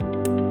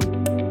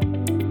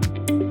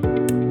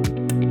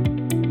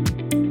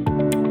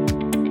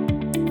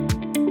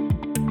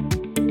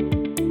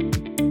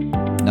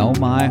Nau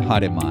mai,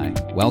 haere mai.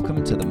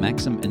 Welcome to the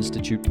Maxim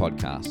Institute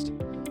podcast.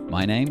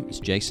 My name is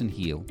Jason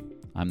Heal.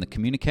 I'm the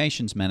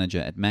Communications Manager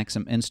at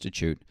Maxim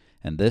Institute,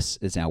 and this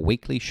is our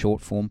weekly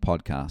short-form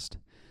podcast.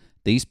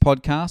 These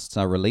podcasts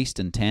are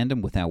released in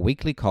tandem with our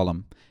weekly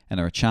column and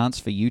are a chance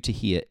for you to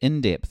hear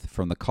in-depth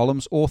from the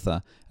column's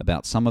author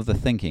about some of the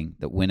thinking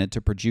that went into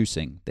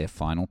producing their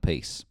final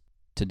piece.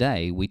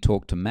 Today, we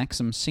talk to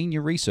Maxim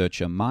senior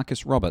researcher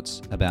Marcus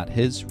Roberts about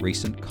his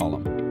recent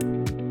column.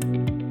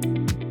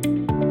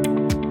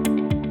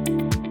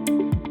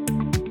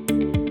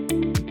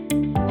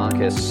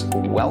 Marcus,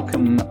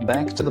 welcome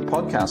back to the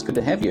podcast. Good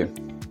to have you.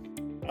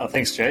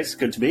 Thanks, Jace.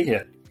 Good to be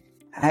here.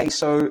 Hey,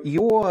 so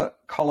your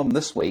column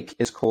this week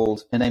is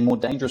called "In a More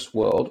Dangerous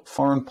World,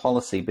 Foreign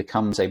Policy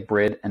Becomes a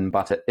Bread and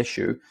Butter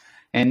Issue."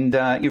 And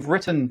you've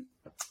written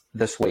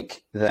this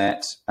week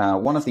that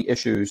one of the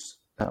issues,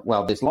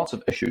 there's lots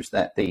of issues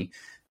that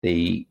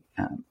the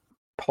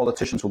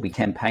politicians will be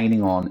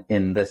campaigning on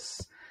in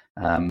this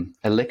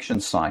election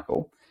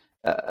cycle,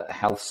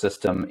 health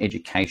system,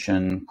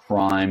 education,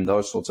 crime,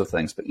 those sorts of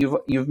things. But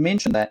you've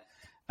mentioned that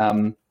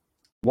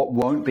what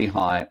won't be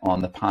high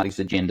on the party's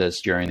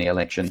agendas during the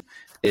election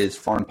is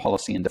foreign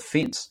policy and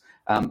defence.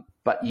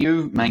 But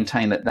you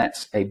maintain that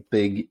that's a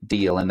big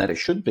deal and that it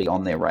should be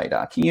on their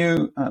radar. Can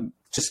you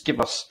just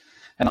give us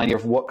an idea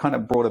of what kind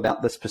of brought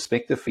about this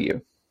perspective for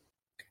you?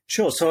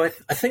 Sure. So I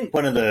think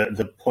one of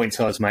the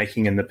points I was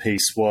making in the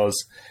piece was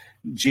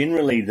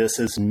generally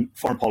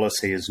foreign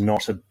policy is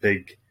not a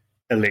big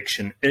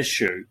election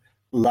issue,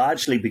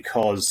 largely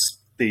because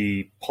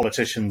the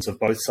politicians of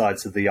both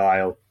sides of the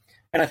aisle,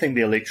 and I think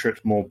the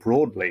electorate more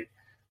broadly,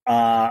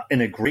 are in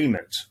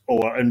agreement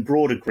or in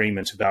broad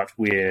agreement about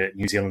where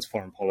New Zealand's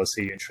foreign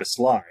policy interests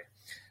lie.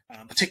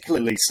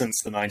 Particularly since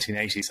the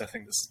 1980s, I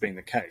think this has been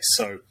the case.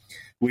 So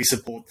we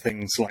support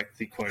things like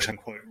the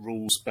quote-unquote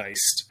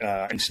rules-based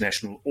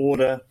international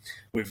order.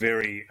 We're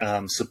very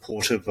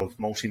supportive of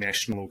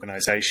multinational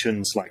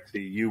organizations like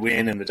the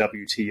UN and the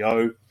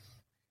WTO.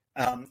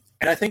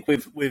 And I think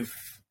we've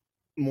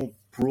more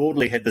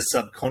broadly had the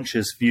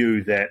subconscious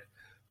view that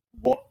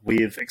what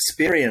we've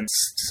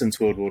experienced since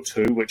World War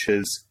II, which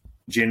is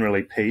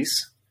generally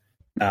peace.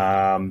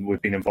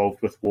 We've been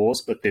involved with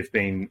wars, but they've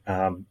been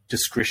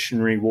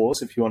discretionary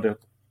wars, if you want to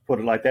put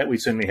it like that. We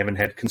certainly haven't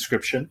had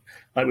conscription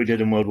like we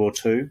did in World War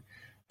II.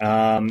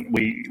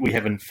 We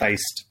haven't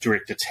faced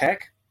direct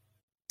attack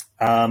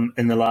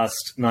in the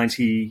last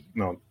 90,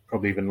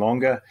 probably even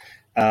longer.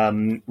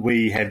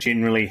 We have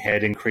generally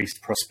had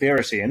increased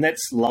prosperity, and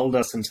that's lulled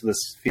us into this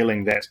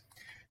feeling that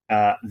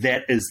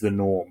that is the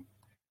norm.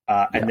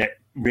 And that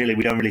really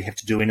we don't really have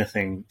to do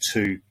anything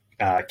to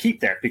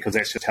keep that, because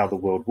that's just how the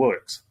world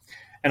works.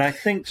 And I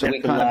think so.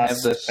 We kind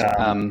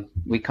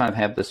of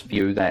have this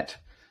view that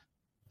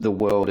the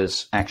world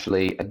is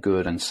actually a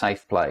good and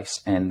safe place,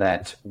 and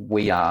that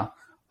we are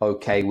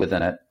okay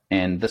within it,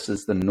 and this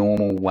is the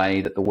normal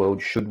way that the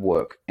world should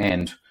work,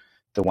 and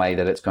the way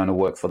that it's going to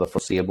work for the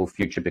foreseeable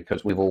future,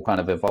 because we've all kind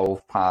of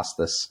evolved past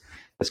this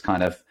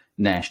kind of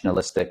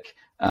nationalistic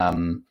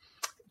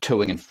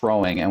toing and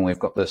froing, and we've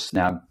got this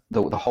now.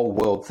 The whole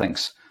world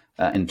thinks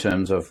in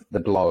terms of the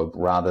globe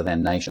rather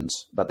than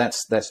nations, but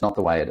that's not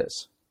the way it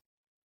is.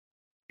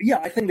 Yeah,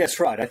 I think that's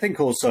right. I think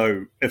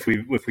also if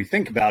we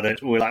think about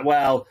it, we're like,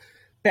 well,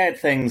 bad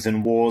things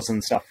and wars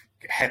and stuff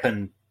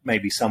happen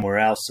maybe somewhere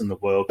else in the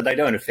world, but they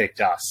don't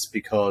affect us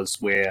because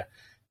we're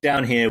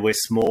down here, we're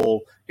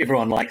small.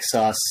 Everyone likes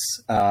us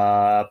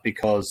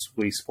because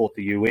we support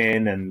the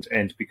UN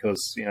and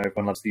because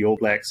everyone loves the All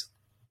Blacks.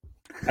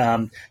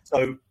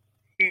 So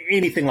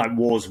anything like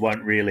wars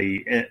won't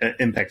really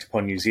impact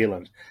upon New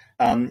Zealand.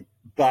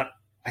 But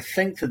I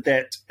think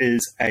that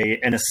is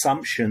an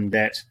assumption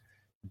that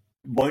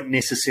won't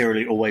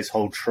necessarily always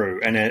hold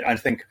true. And I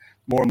think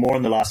more and more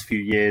in the last few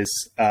years,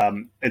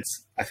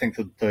 I think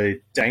that the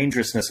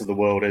dangerousness of the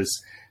world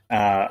is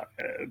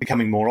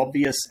becoming more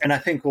obvious. And I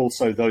think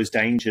also those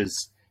dangers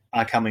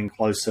are coming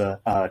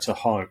closer to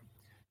home.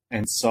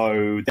 And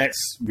so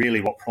that's really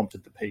what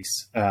prompted the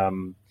piece.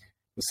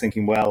 Was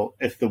thinking, well,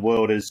 if the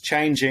world is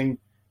changing,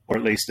 or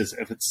at least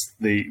if it's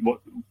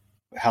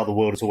how the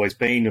world has always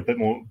been, a bit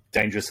more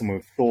dangerous than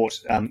we've thought,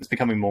 it's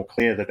becoming more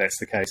clear that that's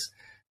the case.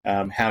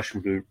 How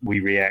should we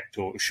react,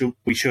 or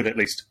we should at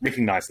least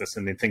recognize this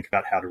and then think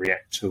about how to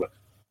react to it.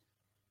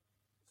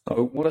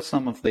 So what are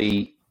some of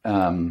the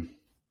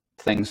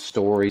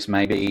stories,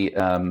 maybe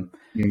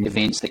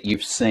events that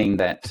you've seen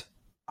that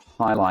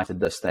highlighted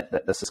this,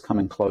 that this is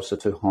coming closer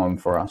to home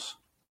for us?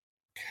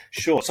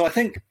 Sure. So I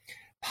think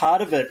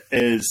part of it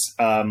is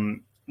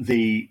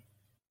the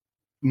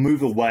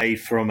move away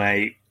from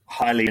a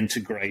highly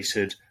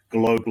integrated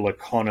global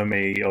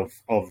economy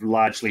of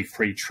largely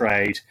free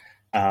trade,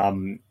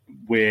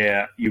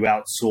 where you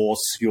outsource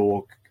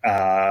your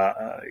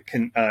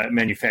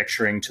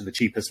manufacturing to the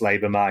cheapest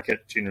labor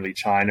market, generally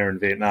China and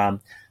Vietnam,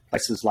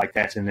 places like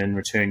that, and in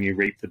return you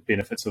reap the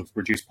benefits of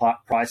reduced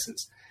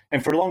prices.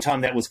 And for a long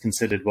time that was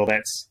considered, well,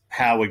 that's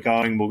how we're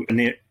going. We'll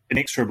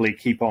inexorably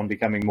keep on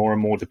becoming more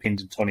and more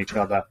dependent on each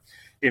other.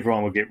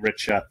 Everyone will get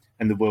richer,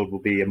 and the world will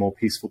be a more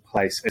peaceful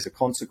place as a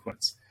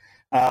consequence.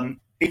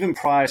 Even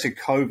prior to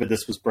COVID,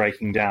 this was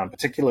breaking down,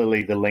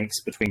 particularly the links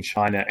between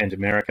China and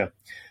America,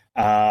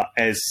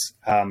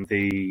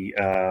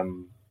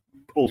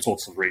 all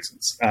sorts of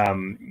reasons.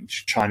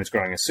 China's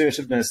growing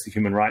assertiveness, the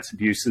human rights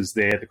abuses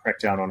there, the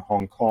crackdown on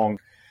Hong Kong,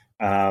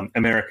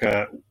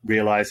 America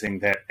realizing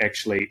that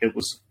actually it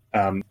was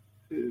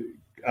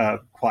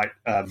quite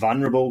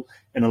vulnerable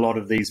in a lot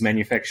of these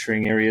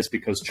manufacturing areas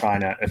because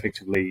China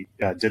effectively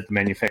did the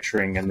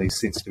manufacturing in these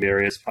sensitive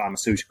areas,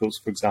 pharmaceuticals,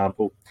 for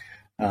example,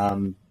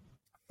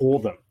 for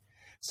them.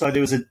 So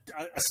there was a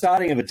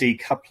starting of a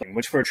decoupling,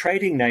 which for a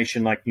trading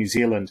nation like New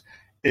Zealand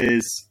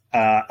is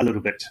a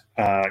little bit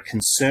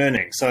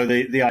concerning. So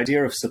the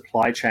idea of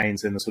supply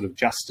chains and the sort of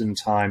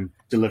just-in-time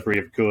delivery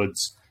of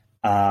goods,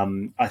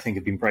 I think,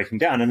 have been breaking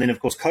down. And then, of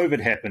course,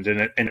 COVID happened, and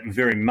it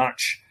very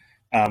much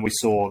we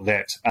saw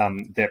that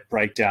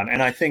breakdown.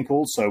 And I think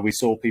also we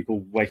saw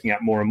people waking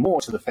up more and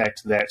more to the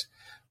fact that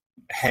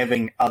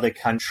being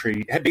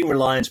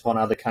reliant upon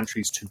other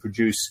countries to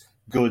produce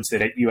goods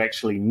that you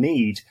actually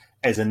need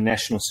as a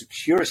national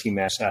security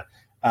matter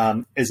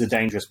is a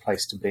dangerous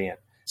place to be in.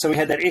 So we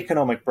had that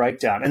economic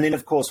breakdown. And then,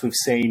 of course, we've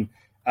seen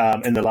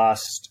in the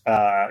last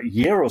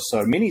year or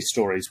so many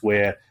stories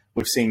where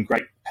we've seen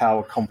great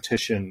power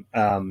competition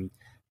and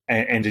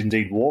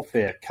indeed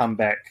warfare come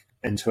back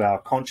into our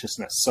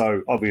consciousness.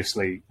 So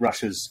obviously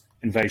Russia's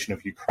invasion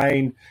of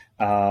Ukraine,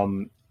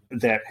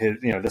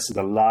 this is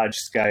a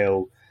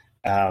large-scale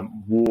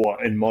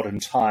war in modern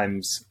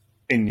times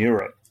in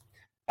Europe,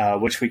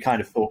 which we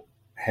kind of thought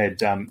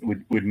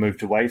we'd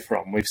moved away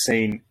from. We've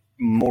seen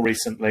more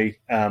recently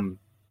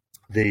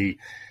the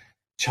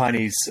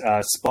Chinese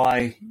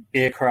spy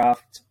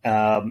aircraft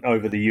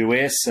over the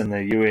US and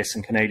the US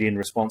and Canadian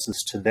responses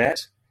to that.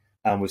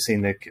 We've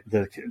seen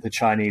the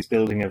Chinese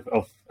building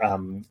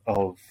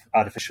of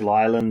artificial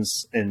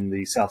islands in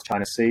the South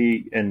China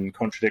Sea in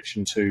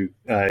contradiction to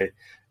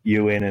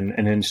UN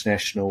and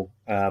international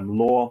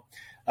law.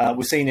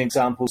 We've seen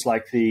examples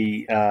like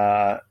the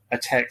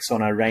attacks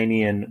on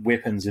Iranian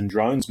weapons and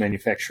drones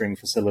manufacturing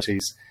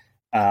facilities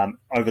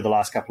over the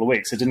last couple of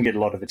weeks. It didn't get a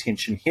lot of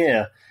attention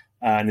here,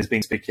 and there's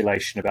been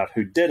speculation about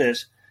who did it.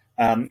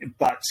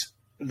 But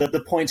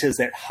the point is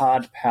that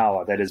hard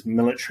power, that is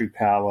military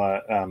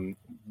power,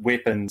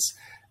 weapons,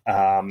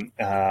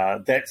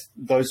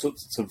 those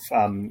sorts of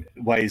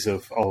ways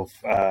of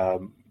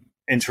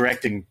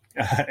interacting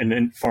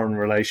in foreign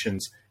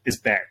relations is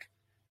back,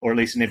 or at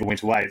least it never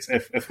went away.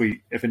 If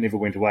it never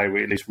went away,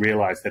 we at least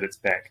realize that it's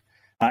back.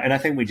 And I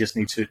think we just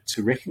need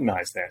to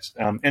recognize that.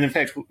 And in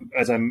fact,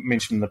 as I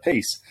mentioned in the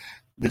piece,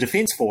 the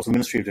Defence Force, the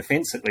Ministry of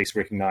Defence at least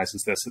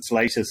recognises this. Its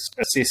latest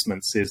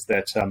assessment says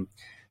that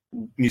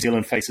New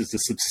Zealand faces a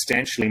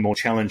substantially more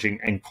challenging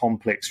and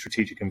complex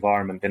strategic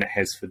environment than it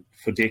has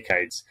for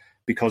decades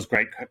because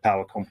great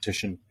power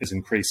competition is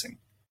increasing.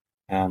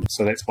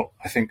 So that's what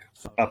I think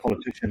our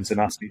politicians and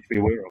us need to be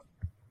aware of.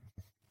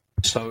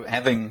 So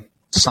having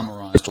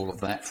summarised all of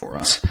that for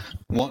us,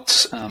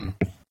 what's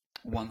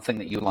one thing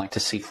that you'd like to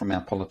see from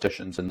our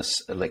politicians in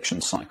this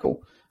election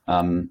cycle,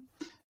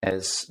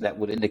 as that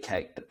would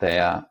indicate that they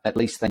are at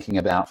least thinking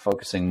about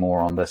focusing more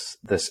on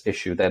this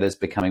issue that is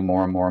becoming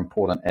more and more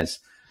important as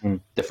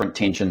different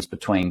tensions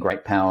between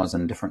great powers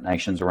and different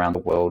nations around the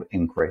world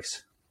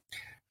increase?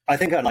 I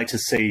think I'd like to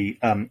see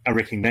a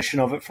recognition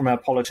of it from our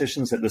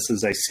politicians that this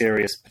is a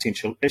serious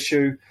potential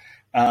issue,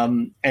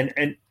 and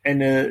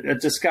a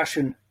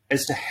discussion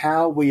as to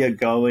how we are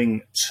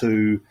going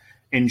to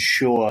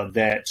ensure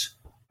that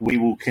we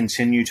will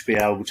continue to be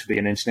able to be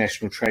an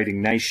international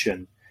trading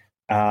nation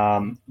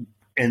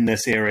in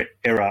this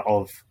era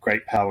of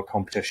great power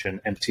competition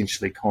and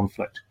potentially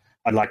conflict.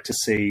 I'd like to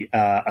see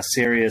a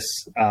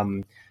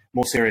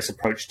more serious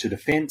approach to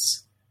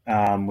defence.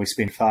 We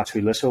spend far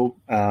too little.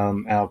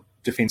 Our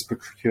defence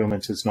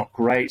procurement is not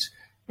great.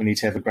 We need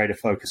to have a greater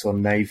focus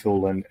on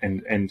naval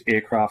and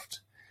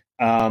aircraft.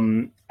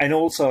 And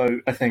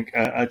also, I think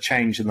a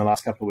change in the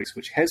last couple of weeks,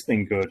 which has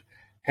been good,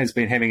 has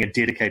been having a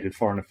dedicated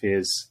foreign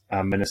affairs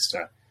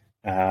minister.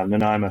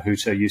 Nanaia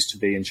Mahuta used to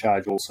be in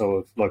charge also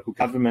of local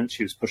government.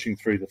 She was pushing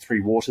through the Three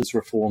Waters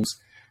reforms.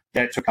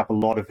 That took up a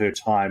lot of her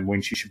time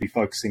when she should be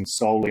focusing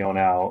solely on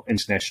our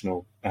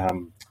international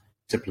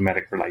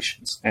diplomatic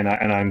relations. And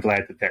I'm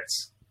glad that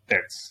that's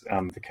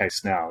the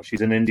case now.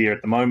 She's in India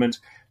at the moment.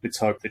 Let's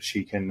hope that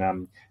she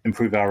can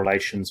improve our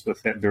relations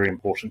with that very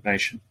important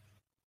nation.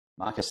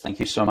 Marcus, thank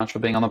you so much for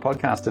being on the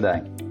podcast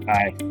today.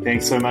 Hi.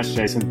 Thanks so much,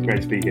 Jason.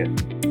 Great to be here.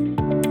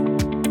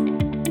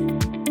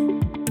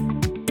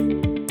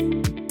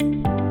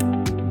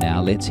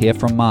 Now let's hear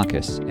from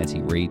Marcus as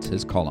he reads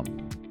his column.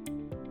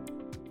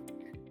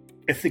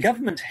 If the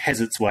government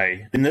has its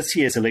way, then this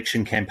year's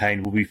election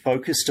campaign will be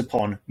focused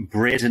upon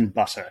bread and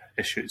butter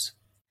issues.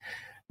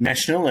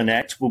 National and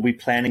ACT will be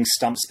planning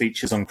stump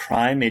speeches on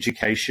crime,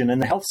 education and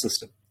the health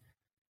system.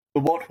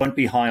 But what won't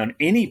be high on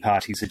any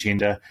party's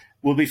agenda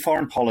will be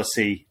foreign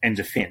policy and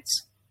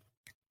defence.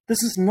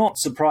 This is not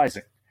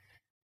surprising.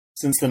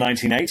 Since the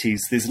 1980s,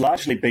 there's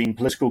largely been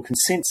political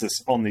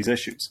consensus on these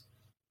issues.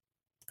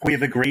 We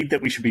have agreed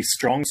that we should be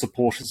strong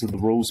supporters of the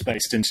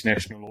rules-based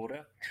international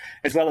order,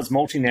 as well as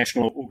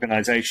multinational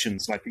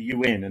organizations like the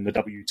UN and the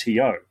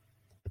WTO.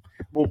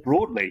 More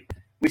broadly,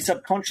 we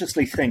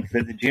subconsciously think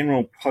that the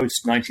general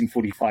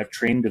post-1945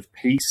 trend of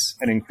peace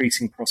and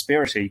increasing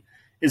prosperity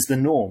is the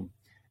norm,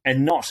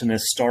 and not an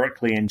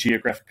historically and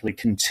geographically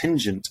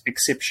contingent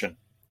exception.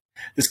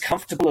 This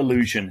comfortable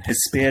illusion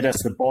has spared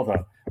us the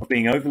bother of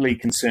being overly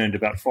concerned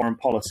about foreign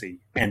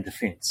policy and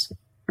defence.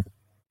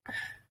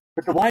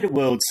 But the wider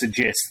world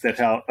suggests that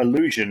our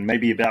illusion may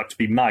be about to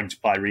be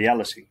mugged by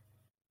reality.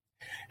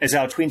 As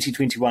our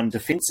 2021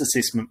 Defence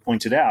Assessment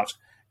pointed out,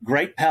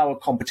 great power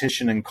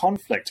competition and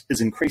conflict is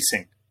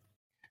increasing.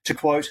 To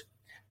quote,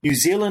 New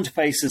Zealand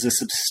faces a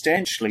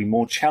substantially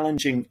more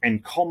challenging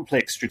and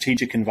complex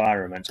strategic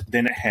environment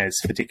than it has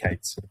for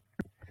decades.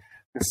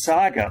 The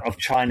saga of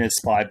China's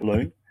spy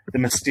balloon, the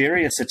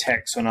mysterious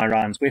attacks on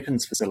Iran's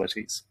weapons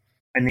facilities,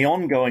 and the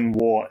ongoing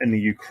war in the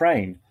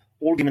Ukraine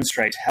all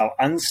demonstrate how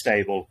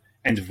unstable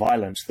and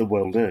violent the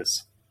world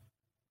is.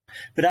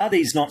 But are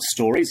these not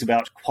stories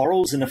about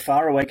quarrels in a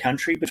faraway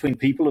country between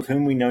people of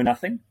whom we know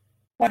nothing?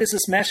 Why does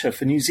this matter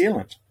for New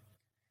Zealand?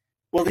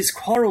 Well, these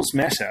quarrels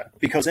matter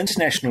because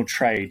international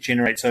trade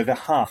generates over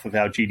half of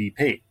our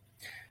GDP,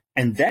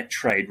 and that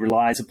trade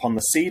relies upon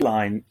the sea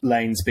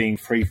lanes being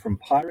free from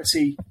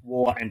piracy,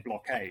 war, and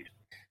blockade,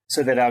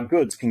 so that our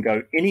goods can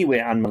go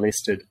anywhere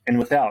unmolested and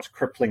without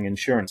crippling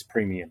insurance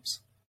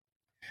premiums.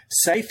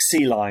 Safe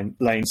sea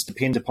lanes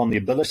depend upon the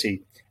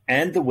ability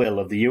and the will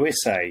of the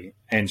USA,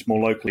 and more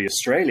locally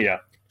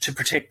Australia, to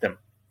protect them.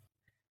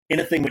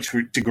 Anything which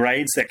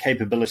degrades that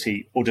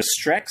capability or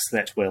distracts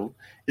that will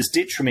is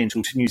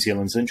detrimental to New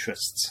Zealand's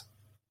interests.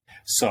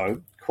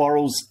 So,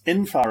 quarrels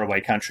in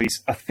faraway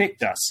countries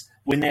affect us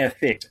when they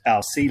affect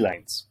our sea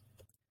lanes.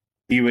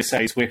 The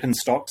USA's weapons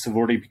stocks have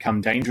already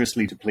become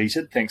dangerously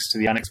depleted thanks to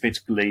the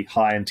unexpectedly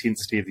high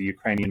intensity of the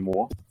Ukrainian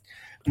war.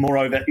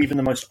 Moreover, even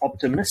the most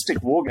optimistic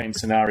wargame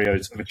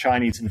scenarios of a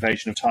Chinese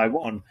invasion of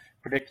Taiwan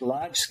predict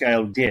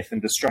large-scale death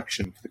and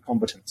destruction for the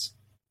combatants.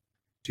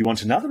 Do you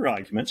want another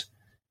argument?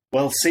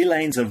 Well, sea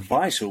lanes are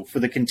vital for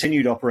the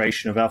continued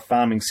operation of our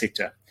farming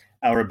sector,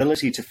 our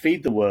ability to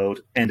feed the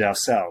world and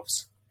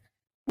ourselves.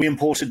 We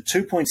imported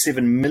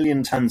 2.7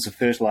 million tonnes of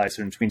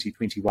fertiliser in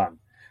 2021,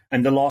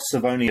 and the loss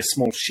of only a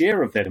small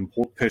share of that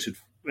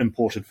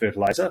imported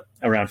fertiliser,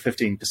 around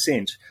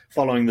 15%,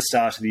 following the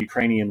start of the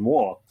Ukrainian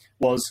war,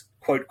 was,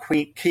 quote,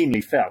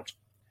 keenly felt.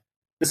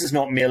 This is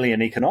not merely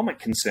an economic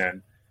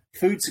concern.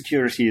 Food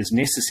security is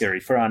necessary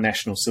for our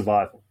national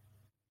survival.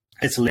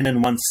 As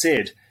Lenin once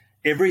said,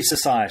 every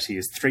society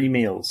is 3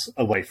 meals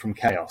away from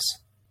chaos.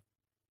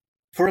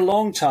 For a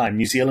long time,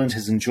 New Zealand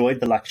has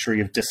enjoyed the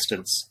luxury of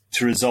distance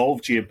to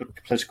resolve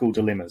geopolitical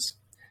dilemmas.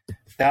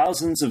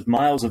 Thousands of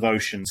miles of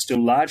ocean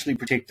still largely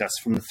protect us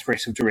from the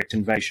threat of direct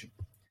invasion.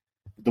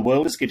 But the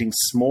world is getting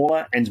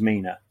smaller and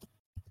meaner.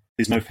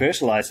 There's no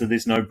fertiliser,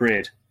 there's no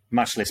bread,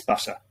 much less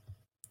butter.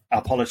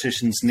 Our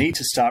politicians need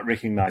to start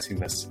recognising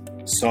this.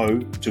 So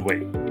do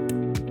we.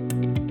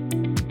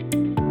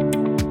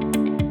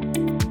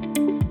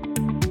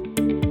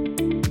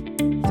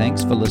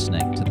 Thanks for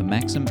listening to the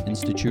Maxim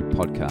Institute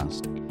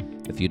podcast.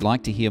 If you'd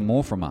like to hear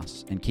more from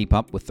us and keep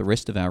up with the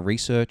rest of our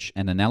research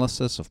and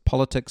analysis of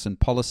politics and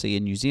policy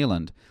in New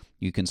Zealand,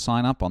 you can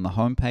sign up on the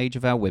homepage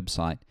of our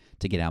website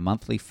to get our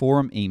monthly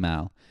forum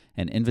email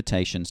and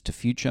invitations to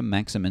future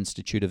Maxim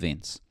Institute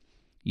events.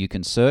 You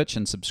can search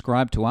and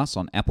subscribe to us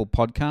on Apple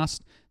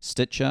Podcasts,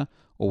 Stitcher,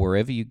 or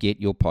wherever you get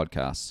your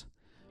podcasts.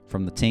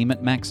 From the team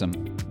at Maxim,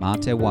 mā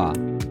te wā.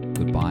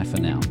 Goodbye for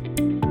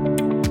now.